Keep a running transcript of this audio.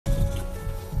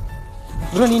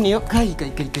Bro nini hiyo? Kai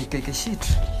shit.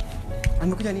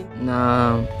 Amekuja nini?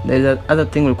 Na there is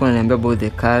other thing ulikuwa unaniambia about the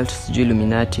cult,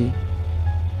 Illuminati.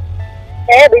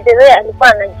 By the way alikuwa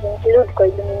anajinclude kwa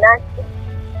Illuminati.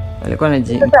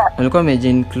 Alikuwa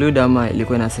amejinclude ama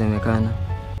ilikuwa inasemekana?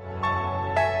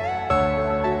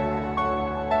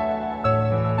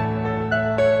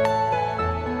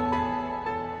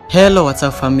 Hello, what's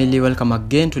up family? Welcome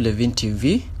again to Levyne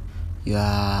TV,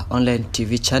 your online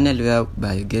TV channel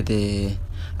where you get the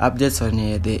updates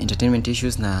on the entertainment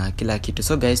issues na kila kitu.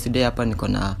 So guys, today hapa niko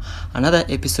na another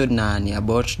episode na ni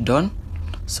about Dawn.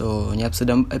 So ni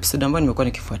episode ambayo nimekuwa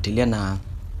nikifuatilia na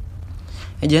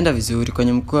hajaenda vizuri.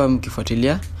 Kwenye mkuu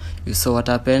mkifuatilia, you saw what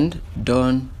happened.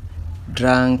 Dawn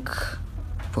drank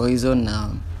poison na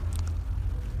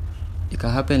it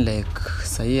happen like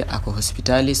sahi ako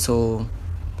hospitali. So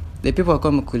the people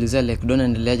come kuuliza like Dawn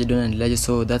and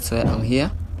so that's why I'm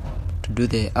here to do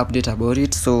the update about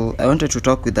it. So I wanted to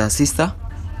talk with her sister.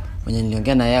 Mwenye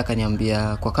niliongea na yeye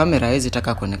akaniambia kwa kamera hizi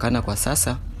taka kuonekana kwa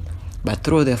sasa, but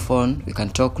through the phone we can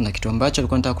talk. Na kitu ambacho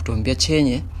alikuwa anataka kutuambia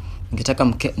chenye ningetaka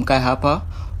mkae hapa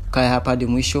hadi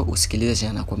mwisho usikilize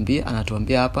chenye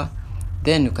anatuambia hapa,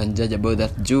 then you can judge about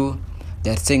that.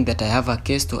 They are saying that I have a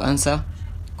case to answer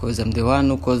because I'm the one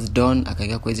who caused Dawn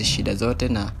akaingia kwa hizo shida zote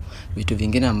na vitu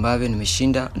vingine ambavyo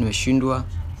nimeshindwa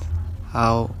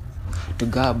how to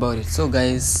go about it. So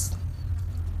guys,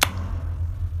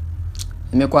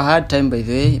 imekuwa hard time, by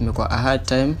the way, imekuwa a hard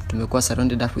time. Tumekuwa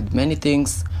surrounded up with many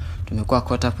things, tumekuwa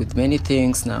caught up with many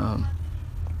things. Now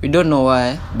we don't know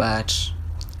why, but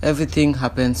everything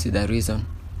happens with a reason.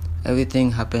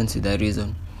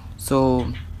 So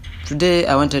today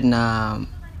I wanted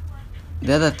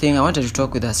to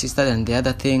talk with her sister. And the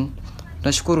other thing,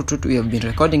 nashukuru tu we have been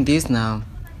recording this now.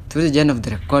 Towards the end of the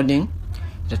recording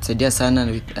itatusaidia sana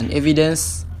with an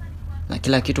evidence na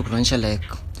kila kitu kuonyesha like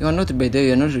you are not, by the way,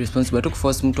 you are not responsible to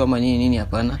force mtu ama nini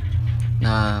hapana.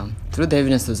 Na through the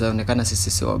evidence tutaonekana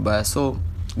sisi sio wabaya. So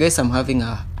guys, I'm having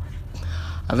a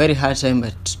very hard time,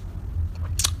 but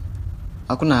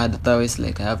hakuna other ways,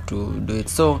 like I have to do it.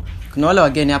 So kuna wale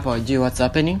wageni hapa wajui what's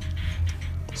happening.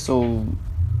 So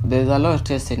there's a lot of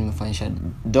tests nimefanyisha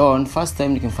Dawn. First time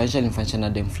nimefanyisha na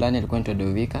dem fulani alikuwa anaitwa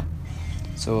Levyne.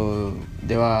 So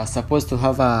they were supposed to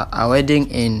have a wedding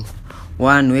in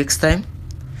 1 week's time.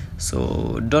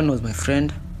 So Dawn was my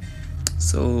friend.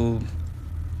 So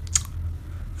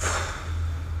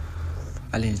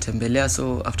alinitembelea.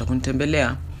 So after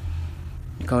kunitembelea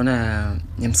nikaona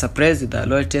I'm surprised with the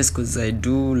loyalty test because I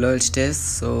do loyalty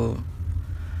test. So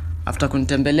after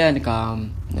kunitembelea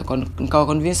nikawa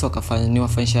convinced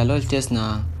niwafanyisha loyalty test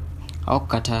na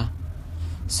hawakukata.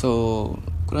 So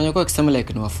kuna nyoko akisema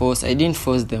like no force. I didn't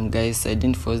force them guys,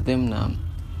 na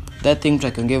that thing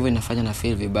tukiongea inafanya na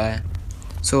feel vibaya.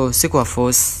 So sikuwa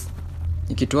force,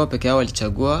 nikitoa peke yao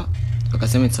walichagua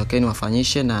wakasema it's okay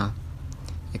niwafanyishe na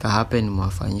ika happen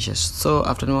niwafanyishe. So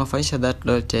after niwafanyisha that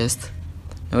loyalty test,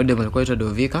 na wale walikuwa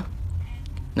Levyne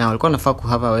na walikuwa nafaa ku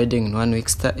have a wedding in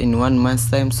 1 month's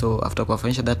time. So after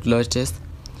kuwafanyisha that loyalty test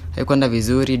haikwenda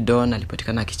vizuri. Dawn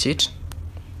alipatikana akicheat.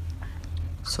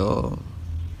 So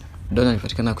Dawn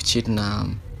alipatikana kucheat na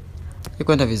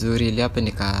haikwenda vizuri. Ile hapo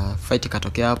fight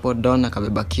ikatokea hapo. Dawn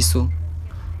akabeba kisu,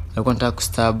 alikuwa anataka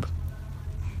kustab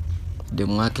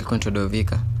demu wake alikuwa anaitwa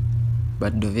Levyne,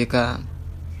 but Levyne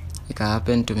ika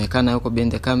happen. Tumekana huko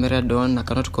behind the camera. Dawn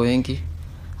akaona tuko wengi,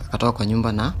 akatoka kwa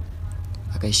nyumba na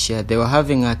akaishia. They were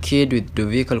having a kid with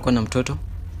Levyne, alikuwa na mtoto.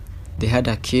 They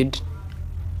had a kid.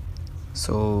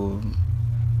 So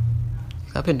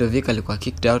happened Levyne alikuwa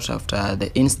kicked out after the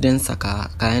incidents.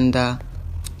 Akaenda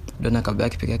Dawn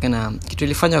akabaki peke yake, na kitu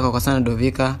ilifanya kwa sana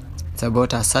Levyne, it's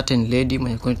about a certain lady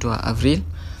mwenye kuitwa Avril.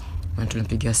 Na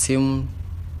tulimpigia simu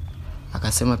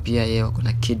akasema pia yeye wako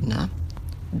na kid na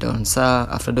Dawn. Saa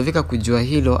after Levyne kujua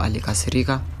hilo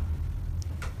alikasirika.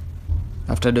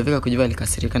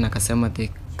 Na akasema they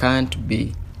can't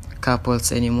be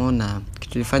couples anymore. Na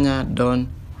kitu ilifanya Dawn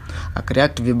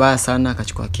akareact vibaya sana,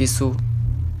 akachukua kisu,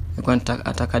 alikuwa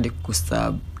anataka hadi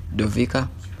kustab Levyne,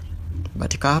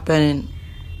 but it happen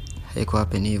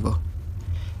happen hivyo.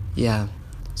 Yeah.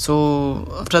 So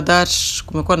after that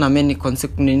kumekuwa na many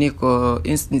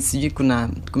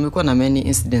kumekuwa na many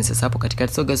incidences hapo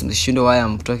katikati. So guys, mshindo why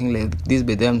I'm talking like this,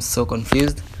 but I'm so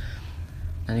confused.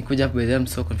 Na nikuja hapo, I'm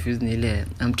so confused, ni ile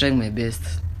I'm trying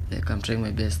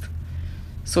my best.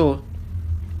 So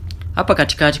hapa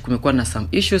katikati kumekuwa na some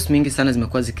issues mingi sana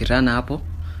zimekuwa zikirana hapo.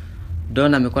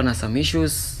 Dawn amekuwa na some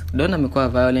issues, Dawn amekuwa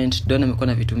violent, Dawn amekuwa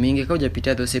na vitu mingi. Kama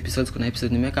hujapitia those episodes, kuna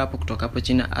episodes nimeweka hapo kutoka hapo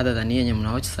chini other than yenye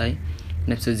mnawatch sai.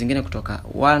 Kuna episodes zingine kutoka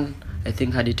 1 I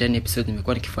think hadi 10 episodes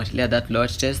nimekuwa nikifuatilia that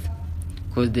loyalty test.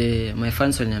 because my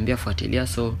fans waliniambia fuatilia,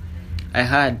 so I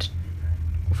had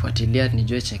kufuatilia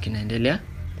nijue chenye kinaendelea.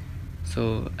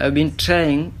 So I've been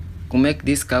trying to make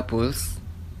these couples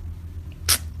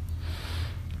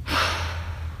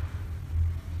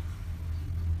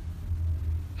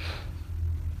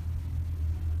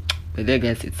but there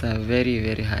guys, it's a very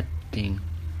very hard thing.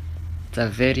 It's a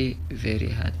very very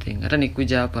hard thing. Hata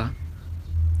nikuja hapa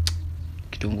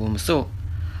kitu ngumu. So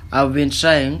I've been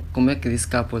trying to make these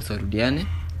couples warudiane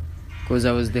because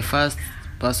I was the first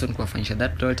person kuwafanyisha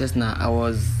that loyalty test, na I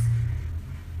was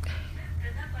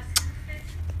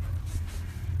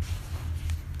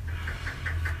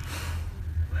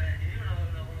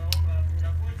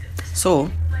so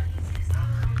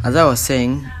as I was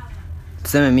saying,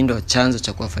 tuseme mimi ndo chanzo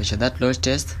cha kuwafanyisha that loyalty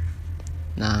test,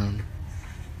 na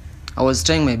I was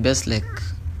trying my best like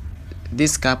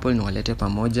this couple ni walete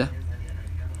pamoja,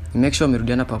 make sure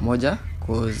wamerudiana pamoja,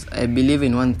 because I believe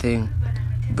in one thing,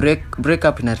 break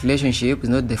up in a relationship is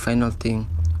not the final thing.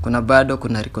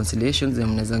 Kuna reconciliations za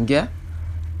mnaweza ongea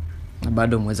na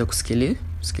bado mweze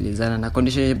kusikilizana, na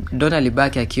condition Don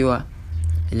alibaki akiwa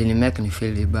ili make me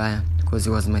feel vibaya because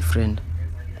he was my friend.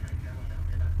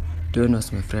 Don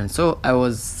was my friend, so I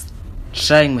was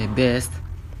trying my best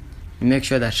to make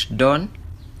sure that Don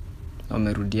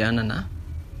wamerudiana na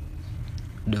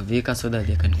Dovika so that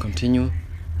they can continue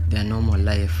their normal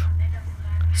life.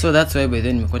 So that's why by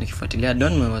then nimekuwa nikifuatilia.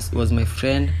 Don was my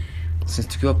friend since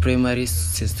tukiwa primary,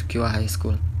 since tukiwa high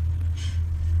school.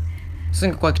 So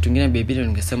ningekuwa kitu kingine baby ndio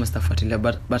ningesema sitafuatilia,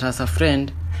 but as a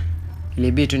friend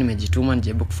ile bitu nimejituma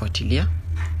nijaribu kufuatilia,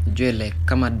 nijue like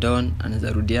kama Don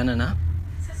anaweza rudiana na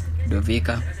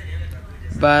Dovika.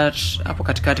 But hapo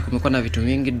katikati kumekuwa na vitu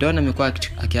vingi. Don amekuwa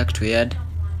akiact weird.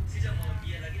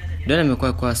 Don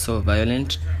amekuwa kwa so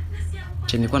violent.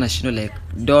 Nilikuwa na shindo like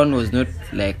Don was not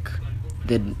like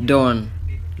the Don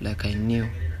like I knew.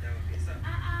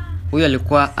 Huyo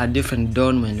alikuwa a different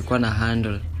Don when nilikuwa na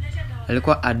handle.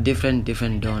 Alikuwa a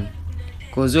different Don.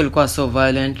 Cause huyo alikuwa so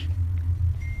violent.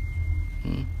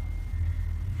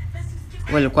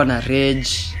 Huyo alikuwa na rage.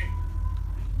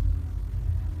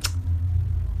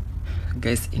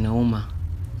 Guys, inauma.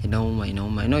 I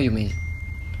know you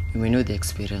may know the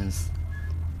experience.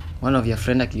 One of your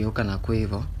friend akigeuka na kwa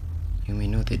hivyo, you may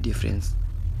know the difference,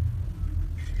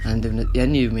 and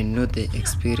you may know the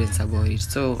experience about it.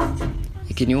 So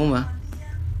ikiniuma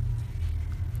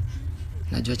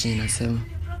najua chenye nasema.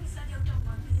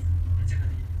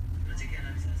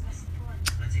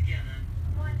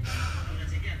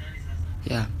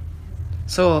 Yeah,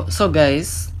 so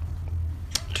guys,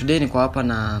 today niko hapa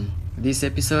na this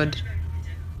episode.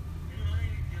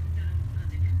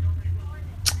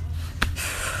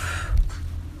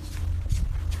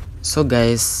 So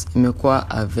guys, imekuwa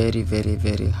a very very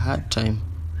very hard time.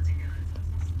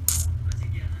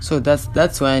 So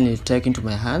that's why I need to take into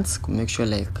my hands to make sure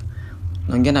like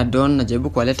naongea na Don, najaribu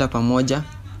kuwaleta pamoja.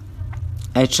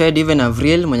 I tried even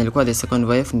Avril mwenye alikuwa the second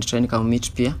wife, ni try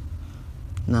nikammeet pia,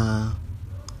 na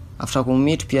after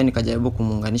kummeet pia nikajaribu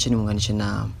nimuunganishe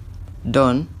na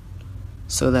Don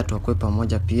so that wakue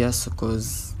pamoja pia, so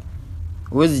cause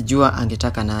huwezi jua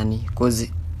angetaka nani,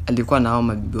 cause alikuwa nao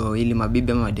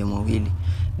mabibi ama mademo wawili.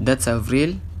 That's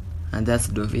Avril and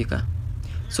that's Dovika.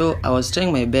 So I was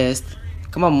trying my best,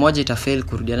 kama mmoja itafail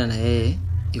kurudiana na yeye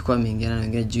ikuwa mingiana na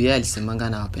wengine, juu yeye alisemanga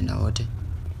na wapenda wote.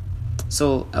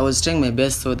 So I was trying my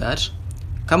best so that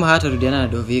kama hata rudiana na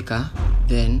Dovika,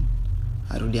 then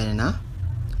arudiane na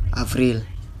Avril.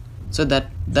 So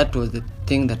that was the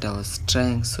thing that I was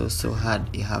trying so hard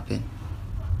it happened.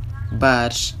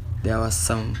 But there was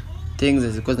some things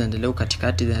as because naendelea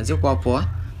katikati zilikuwa poa,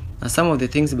 na some of the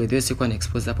things by the way sikuwa na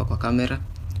expose hapa kwa kamera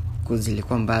because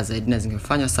zilikuwa mbaya zaidi na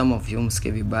zingefanya some of you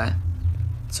msikie vibaya.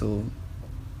 So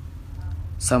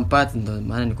some parts ndo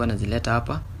maana nilikuwa nazileta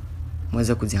hapa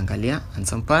mweze kuziangalia, and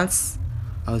some parts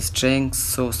I was trying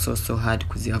so hard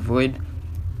kuziavoid.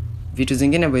 Vitu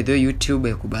zingine by the way YouTube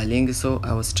haikubalingi, so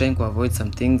I was trying to avoid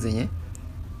some things zenye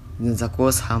zinaweza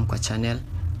cause harm kwa channel,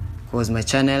 because my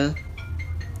channel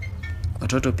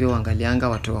watoto pia waangalianga,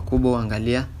 watu wakubwa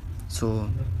waangalia. So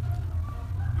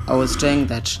I was trying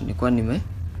that nilikuwa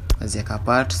nimeziweka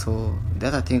apart. So the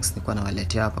other things nilikuwa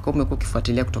nawaletea hapa. Kama umekuwa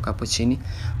ukifuatilia kutoka hapo chini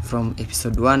from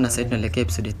episode 1 na sasa tunaelekea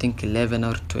episode I think 11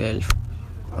 or 12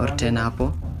 or 10,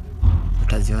 hapo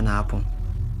utaziona hapo.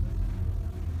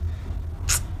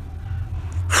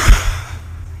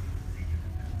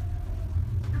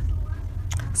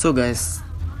 So guys,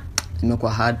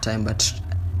 imekuwa hard time but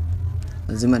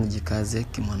lazima nijikaze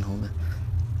kimwanaume.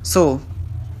 So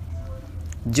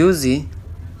juzi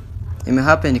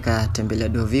imehappen nikatembelea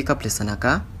Dovika place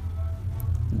anakaa.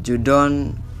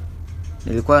 Don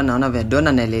nilikuwa naona vya Don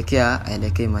aelekea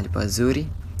mahali pazuri,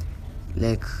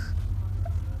 like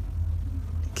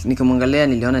nikimwangalia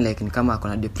niliona like ni kama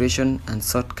akona depression and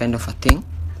sort kind of a thing.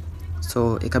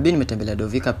 So ikabidi nimetembelea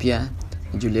Dovika pia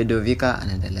nijulie Dovika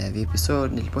anaendelea vipi. So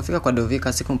nilipofika kwa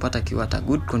Dovika sikumpata akiwa at a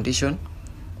good condition.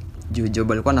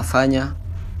 Job alikuwa anafanya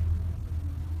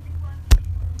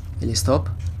ili stop.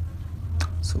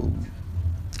 So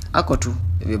ako tu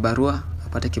vibarua,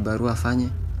 apate kibarua afanye,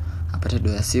 apate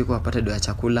do ya siku, apate do ya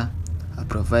chakula,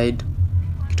 provide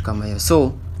kitu kama hiyo.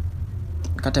 So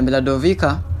nikatembelea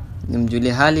Dovika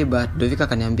nimjulie hali, but Dovika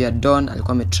kaniambia Don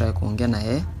alikuwa ametry kuongea na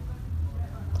yeye,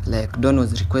 like Don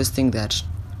was requesting that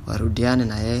warudiane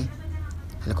na yeye,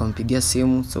 alikuwa mpigia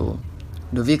simu. So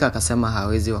Dovika akasema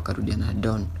hawezi wakarudiana na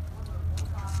Don,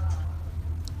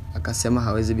 akasema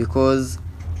hawezi because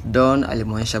Don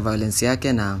alimuonyesha violence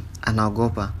yake na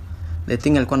anaogopa. The thing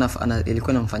ilikuwa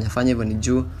inamfanya hivyo ni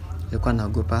juu alikuwa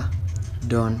anaogopa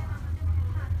Don.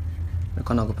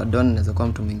 Alikuwa anaogopa Don anaweza kuwa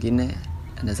mtu mwingine,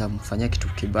 anaweza kumfanyia kitu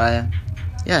kibaya.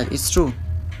 Yeah, it's true.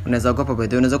 Unaweza ogopa by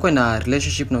the way, unaweza kuwa na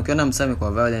relationship na ukiona msame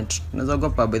kwa violent, unaweza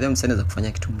ogopa by the way msame anaweza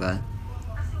kufanya kitu mbaya.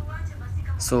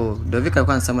 So Dovika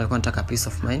alikuwa anasema alikuwa anataka peace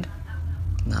of mind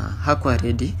na hakuwa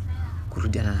ready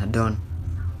kurudiana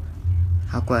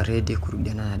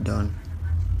na Don.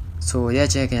 So yeye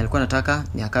cheke alikuwa anataka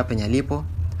ni akaa penye alipo,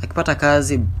 akipata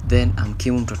kazi then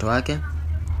amkimu mtoto wake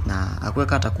na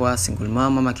akuweka atakuwa single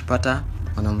mom ama akipata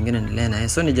mwana mwingine endelee na yeye.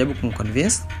 So nijaribu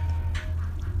kumconvince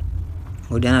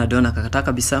kurudiana na Don, akakataa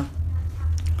kabisa.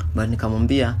 But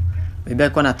nikamwambia maybe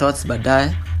alikuwa na thoughts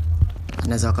baadaye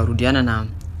anaweza wakarudiana na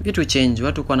vitu change,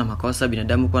 watu kuwa na makosa,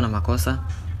 binadamu kuwa na makosa,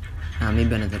 na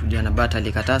maybe anaweza rudiana, but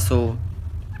alikataa. So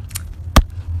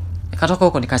nikatoka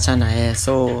huko nikachana yeye.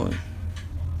 So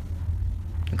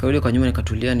nikarudi kwa nyuma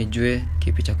nikatulia nijue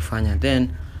kipi cha kufanya. Then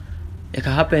it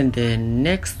happened the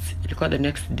next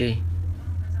day.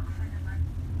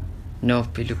 No,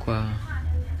 ilikuwa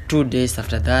 2 days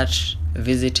after that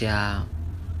visit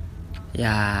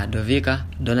ya Dovika.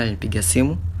 Don alinipigia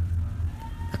simu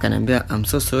akaniambia I'm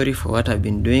so sorry for what I've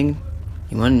been doing.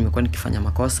 Nimekuwa nikifanya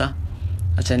makosa.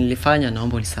 Acha nilifanya,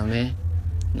 naomba unisamehe.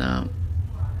 Na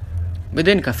but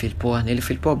then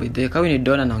nilifeel poa by the way. Kawi ni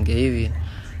Don anaongea hivi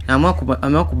na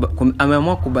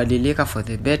ameamua kubadilika for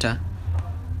the better,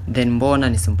 then mbona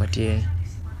nisimpatie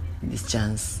this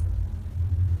chance?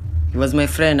 He was my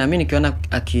friend, na mimi nikiona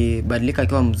akibadilika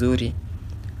akiwa mzuri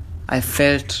I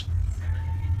felt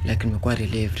like nimekuwa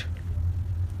relieved.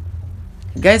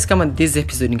 Guys, kama this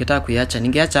episode ningetaka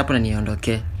ningeacha hapo na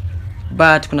niondoke,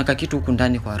 but kuna kitu huko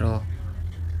ndani kwa roho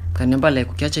kaniambia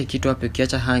like ukiacha kitu hapo,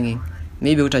 ukiacha hanging,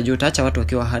 maybe utaacha watu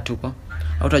wakiwa hatu huko,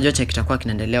 au utajua cha kitakuwa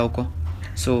kinaendelea huko.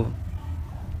 So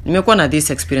nimekuwa na this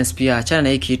experience pia, achana na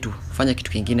hii kitu, fanya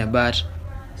kitu kingine, but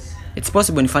it's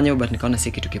possible nifanye hiyo, but nikaona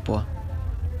si kitu kipoa.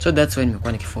 So that's why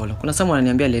nimekuwa nikifollow. Kuna someone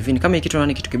ananiambia Levyne, kama hii kitu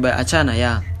unaona kitu kibaya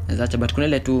achana, naweza acha, but kuna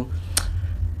ile tu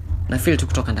na feel tu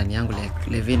kutoka ndani yangu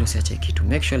like Levyne usiache kitu,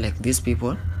 make sure like these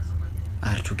people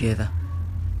are together.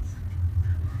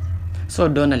 So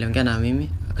Don aliongea na mimi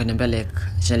akaniambia like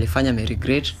nilifanya me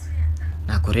regret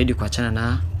na ako ready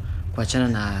kuachana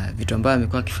na vitu ambavyo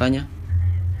amekuwa akifanya,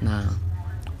 na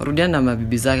warudiana na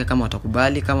mabibi zake kama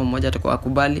watakubali. Kama mmoja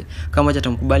atakubali, kama mmoja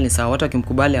atamkubali ni sawa. Watu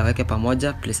wakimkubali aweke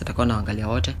pamoja, please atakuwa anaangalia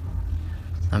wote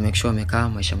na make sure amekaa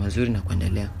maisha mazuri na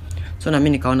kuendelea. So na mimi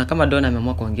nikaona kama Don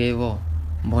ameamua kuongea hivyo,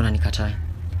 mbona nikatae?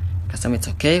 Nikasema it's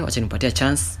okay, wacha nipatie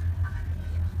chance,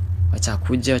 wacha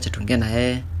akuje, wacha tuongee na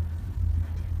yeye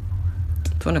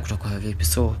tuone kutoka vipi.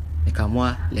 So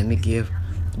nikaamua let me give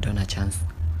Don a chance,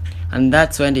 and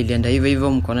that's when ilienda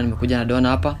hivyo. Mkoona nimekuja na Don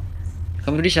hapa,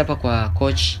 nikamrudisha hapa kwa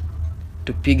coach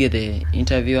tupige the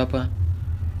interview hapa,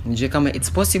 nijue kama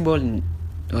it's possible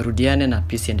warudiane na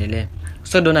peace endelee.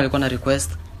 So Don alikuwa na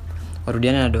request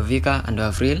warudiane na Dovika and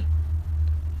Avril,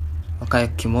 wakae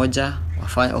kimoja,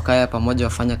 wakae pamoja,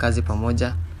 wafanya kazi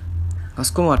pamoja,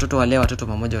 wasukuma watoto wale watoto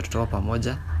pamoja, watoto wao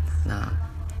pamoja, na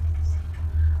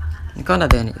nikaona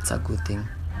then it's a good thing.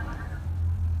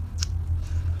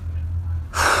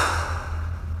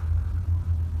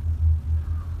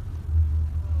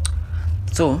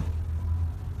 So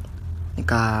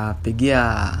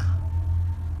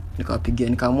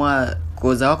nikaamua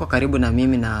koza wako karibu na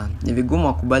mimi na ni vigumu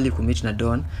wakubali kumit na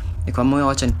Don. Nikaamua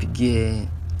wacha nipigie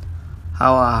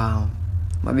hawa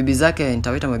mabibi zake,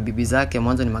 nitawaita mabibi zake,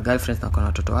 mwanzo ni magirlfriends na kuna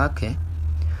watoto wake,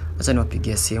 acha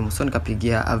niwapigie simu. So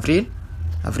nikapigia Avril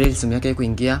simu yake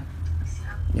kuingia,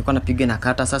 nilikuwa napiga na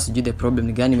kata. Sasa sijui the problem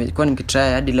ni gani, nilikuwa nikitry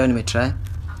hadi leo nimetry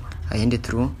haiendi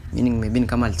through, meaning maybe ni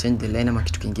kama alichange the line ama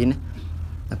kitu kingine,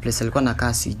 na place alikuwa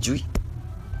nakaa sijui.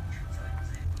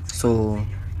 So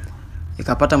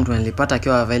ikapata mtu nilipata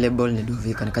akiwa available ni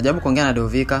Dovika. Nikajaribu kuongea na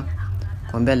Dovika,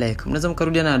 kumwambia like mnaweza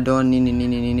mkarudia na Don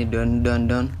nini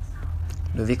Don.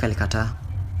 Dovika alikataa.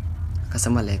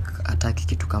 Akasema like hataki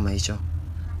kitu kama hicho.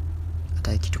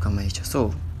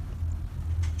 So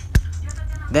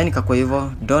then ikakuwa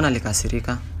hivyo, Don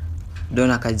alikasirika.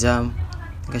 Don akajam.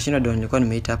 Nikashindwa Don nilikuwa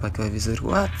nimeita hapa akiwa vizuri.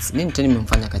 What? Nini tena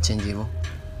nimemfanya akachange hivyo?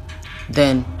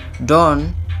 Then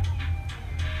Don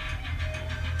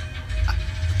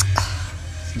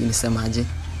sijui nisemaje.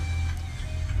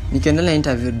 Nikiendelea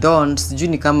interview Don sijui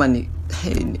ni kama ni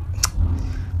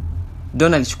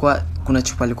Don alichukua, kuna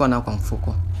chupa alikuwa nayo kwa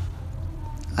mfuko.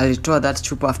 Alitoa that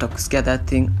chupa after kusikia that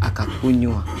thing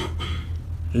akakunywa.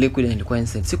 Liquid ilikuwa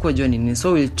insane. Sikujua ni nini.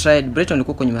 So we tried. Brighton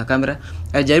alikuwa kwenye kamera.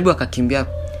 Alijaribu akakimbia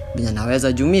bila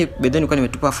anaweza. Jumi bedeni nilikuwa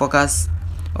nimetupa focus.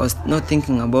 I was not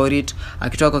thinking about it.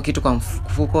 Akitoa kwa kitu kwa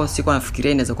mfuko, sikuwa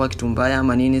nafikiria inaweza kuwa kitu mbaya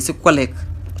ama nini. Sikuwa like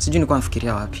sijui nilikuwa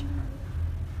nafikiria wapi.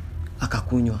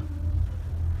 Akakunywa.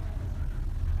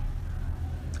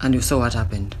 And you saw what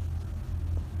happened.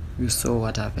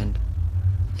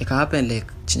 It happened like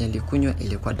chenye alikunywa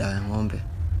ilikuwa dawa ya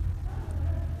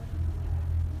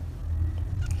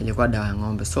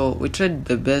ng'ombe. So we tried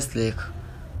the best like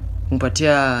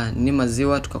kumpatia ni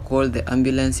maziwa, tuka call the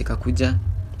ambulance ikakuja.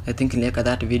 I think niliweka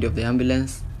that video of the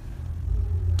ambulance.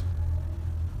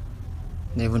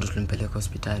 Na hivyo ndo tulimpeleka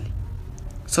hospitali.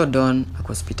 So Don ako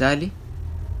hospitali.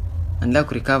 And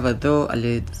like recover though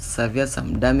alisavia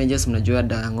some damages. Mnajua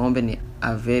dawa ya ng'ombe ni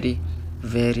a very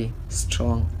very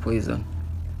strong poison.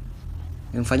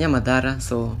 Nimfanyia madhara,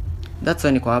 so that's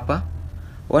why niko hapa.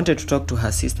 Wanted to talk to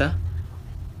her sister.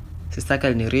 Sister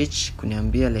yake ni rich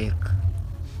kuniambia like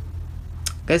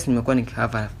guys nimekuwa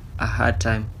have a hard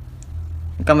time.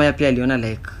 Kama yeye pia aliona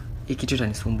like hiki kitu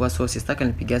itanisumbua, so sister yake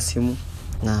alinipigia simu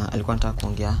na alikuwa anataka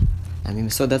kuongea na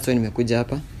mimi. So that's why nimekuja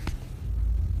hapa.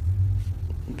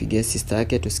 Nipigie sister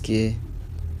yake tusikie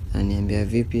aniambia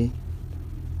vipi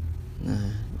na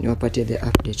niwapatie the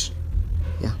update.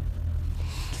 Yeah.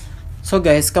 So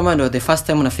guys, kama ndo the first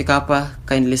time unafika hapa,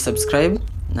 kindly subscribe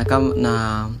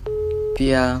na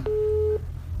pia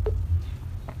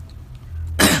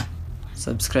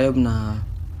subscribe na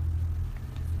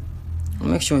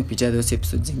make sure umepitia those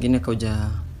episodes zingine kauja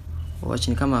watch,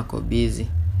 ni kama ako busy.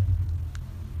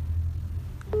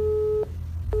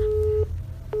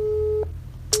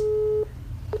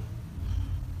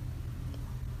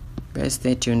 Guys,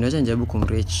 stay tuned. Wacha njaribu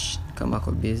kumreach kama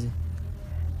ako busy.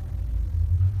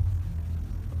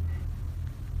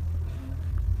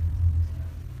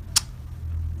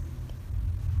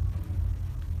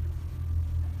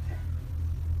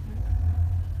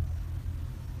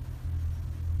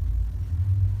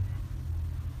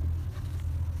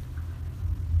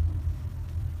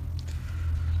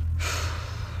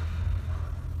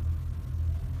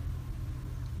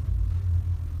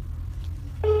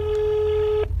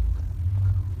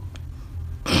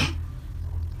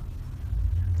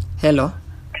 Hello.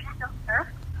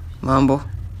 Mambo.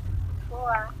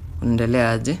 Poa.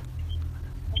 Unaendelea aje?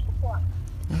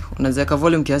 Unaweza ka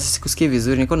volume kiasi, sikusikii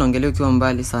vizuri. Niko naongelea ukiwa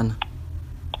mbali sana.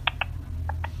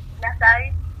 Na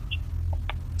sai.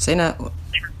 Sasa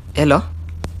hello.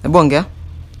 Hebu ongea.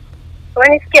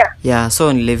 Unanisikia? Yeah,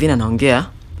 so ni Levyne anaongea.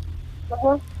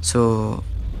 So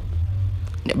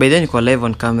by then niko live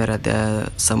on camera. There are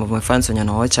some of my fans wenye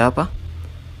watch hapa.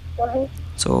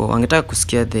 So wangetaka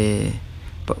kusikia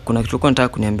kuna kitu nataka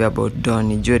kuniambia about Don,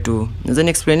 nijue tu. Naweza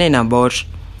explain in about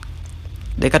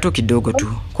dakika tu kidogo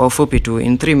tu, kwa ufupi tu,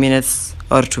 in 3 minutes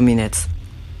or 2 minutes.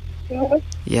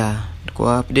 Yeah,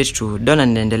 kwa update tu Don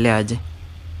anaendelea aje?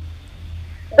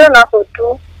 Don hapo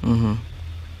tu.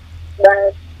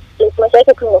 But maisha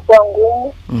yake tumekuwa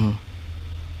ngumu.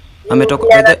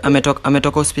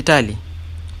 Ametoka hospitali?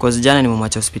 Kwa jana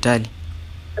nimemwacha hospitali.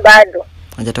 Bado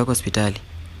hajatoka hospitali.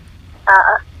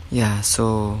 Yeah,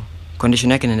 so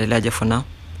condition yake inaendeleaje for now?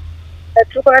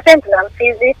 Tuko na time tuna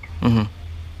visit.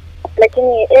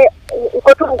 Lakini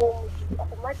iko tu ngumu.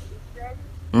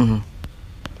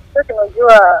 So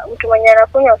tunajua mtu mwenye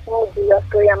anakunywa sumu juu ya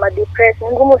story ya depression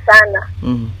ni ngumu sana.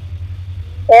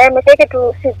 Mteke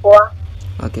tu si poa.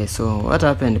 Okay, so what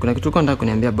happened? Kuna kitu nataka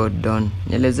kuniambia about Don.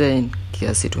 Nielezee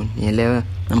kiasi tu nielewe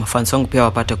na mafans wangu pia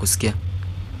wapate kusikia.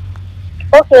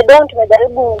 Okay, Don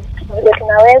tumejaribu vile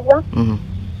tunaweza.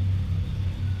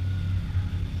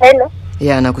 Hello?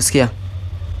 Yeah, nakusikia.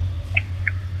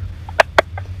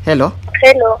 Hello?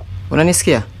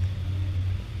 Unanisikia?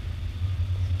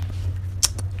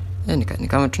 Ni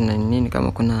kama tuna nini,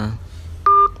 kama kuna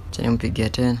chani mpigia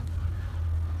tena.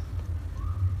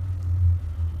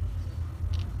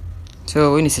 So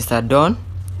huyu ni sister Don.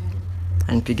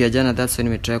 anipigia jana, that's when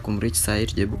nimetry kumreach site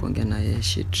tujaribu kuongea na yeye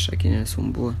shit, lakini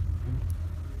anasumbua.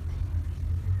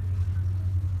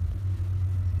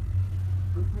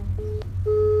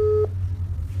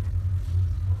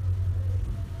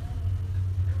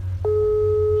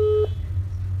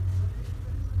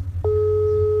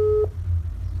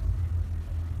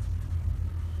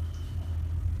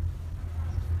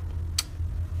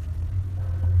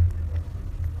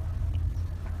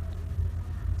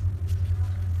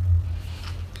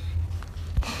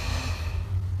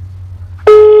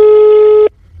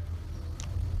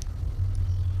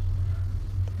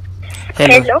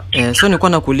 Hello. So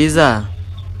nilikuwa nakuuliza,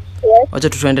 Yes. wacha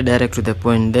tuende direct to the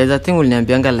point. There's a thing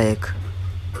uliniambianga like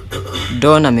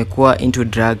Don amekuwa into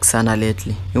drugs sana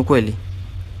lately. Ni ukweli?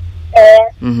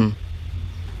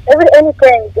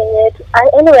 Anytime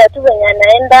anywhere tu venye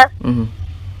anaenda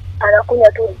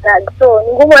anakunywa tu drug. So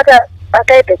ni ngumu hata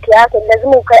akae peke yake,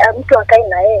 lazima mtu akae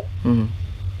na yeye.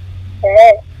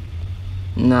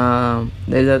 Na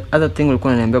there's a other thing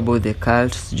ulikuwa unaniambia about the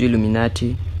cult, sijui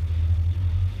Illuminati.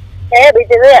 By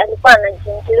the way, alikuwa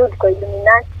anajinclude kwa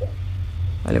Illuminati.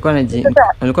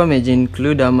 Alikuwa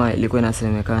amejinclude ama ilikuwa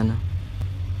inasemekana?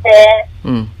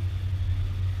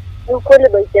 Ni ukweli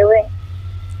by the way.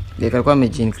 Alikuwa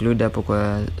amejinclude hapo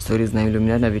kwa stories na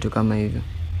Illuminati na vitu kama hivyo.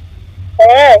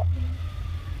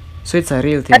 So it's a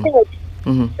real thing.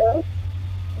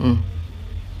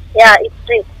 Yeah, it's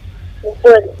true. Ni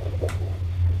ukweli.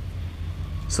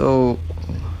 So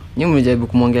nyinyi mjaribu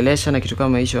kumuongelesha na kitu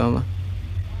kama hicho ama?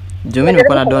 Mimi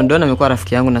nimekuwa na Don amekuwa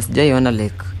rafiki yangu na sijaiona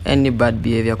like any bad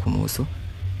behavior kumhusu.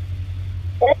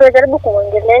 Tunajaribu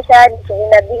kumuongelesha hadi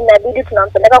inabidi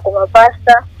tunampeleka kwa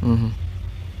mapasta.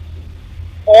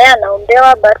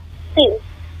 Anaombewa but still.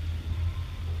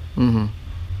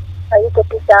 Hayuko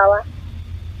tu sawa.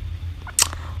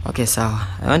 Okay, sawa.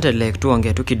 I wanted like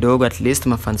tuongee tu kidogo, at least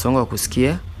mafans wangu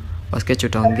wakusikia. Wasikie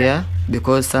tutaongea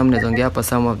because some naongea hapa,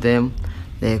 some of them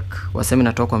like waseme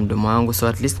natoka kwa mdomo wangu, so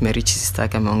at least me reach sister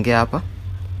yake ameongea hapa.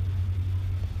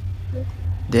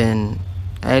 Then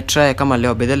I try kama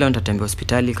leo bedele nitatembea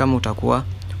hospitali kama utakuwa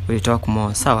ulitoka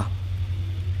kumoa, sawa?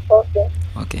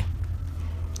 Okay.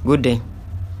 Good day.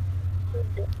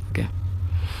 Okay.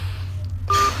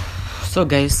 So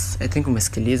guys, I think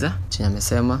umesikiliza chenye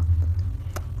amesema.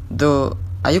 Though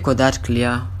hayuko that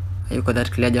clear,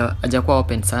 hajakuwa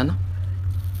open sana.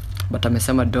 But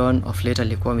amesema Don of late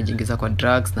alikuwa amejiingiza kwa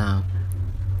drugs, na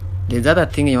there's other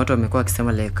thing watu wamekuwa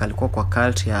wakisema like alikuwa kwa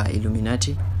cult ya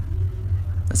Illuminati.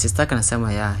 Na sister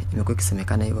anasema imekuwa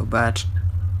ikisemekana hivyo, but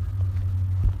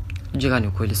jiga ni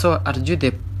kweli. So argue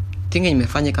the thing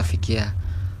imefanya kafikia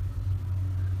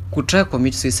kutry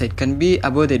commit suicide can be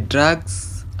about the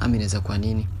drugs, inaweza kwa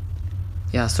nini.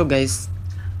 So guys,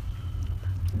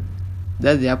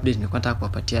 that's the update nilikuwa nataka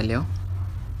kuwapatia leo.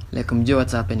 Like mjue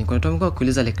what's happening. Kuna mtu mko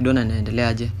kuuliza like Don anaendelea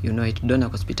aje? You know it, Don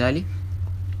hospitali.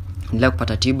 Endelea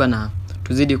kupata tiba na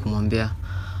tuzidi kumwombea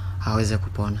aweze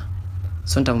kupona.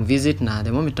 So nitamvisit, na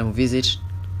the moment nitamvisit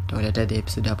tawaleta the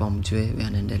episode hapa mjue wewe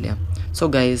anaendelea. So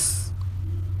guys,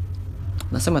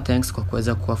 nasema thanks kwa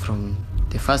kuweza kuwa from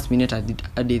the first minute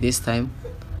I did this time.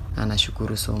 Na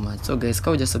nashukuru so much. So guys,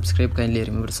 kama hujasubscribe kindly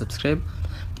remember to subscribe.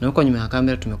 Na huko nyuma ya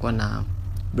kamera tumekuwa na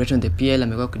BrightonTheePL,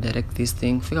 amekuwa kudirect this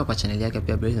thing. Fika kwa channel yake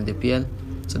pia BrightonTheePL,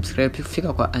 subscribe.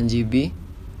 Fika kwa NGB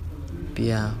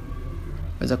pia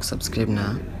weza kusubscribe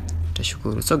na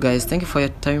tutashukuru. So guys, thank you for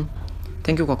your time.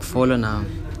 Thank you kwa kufollow, na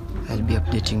I'll be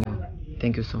updating you.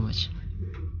 Thank you so much.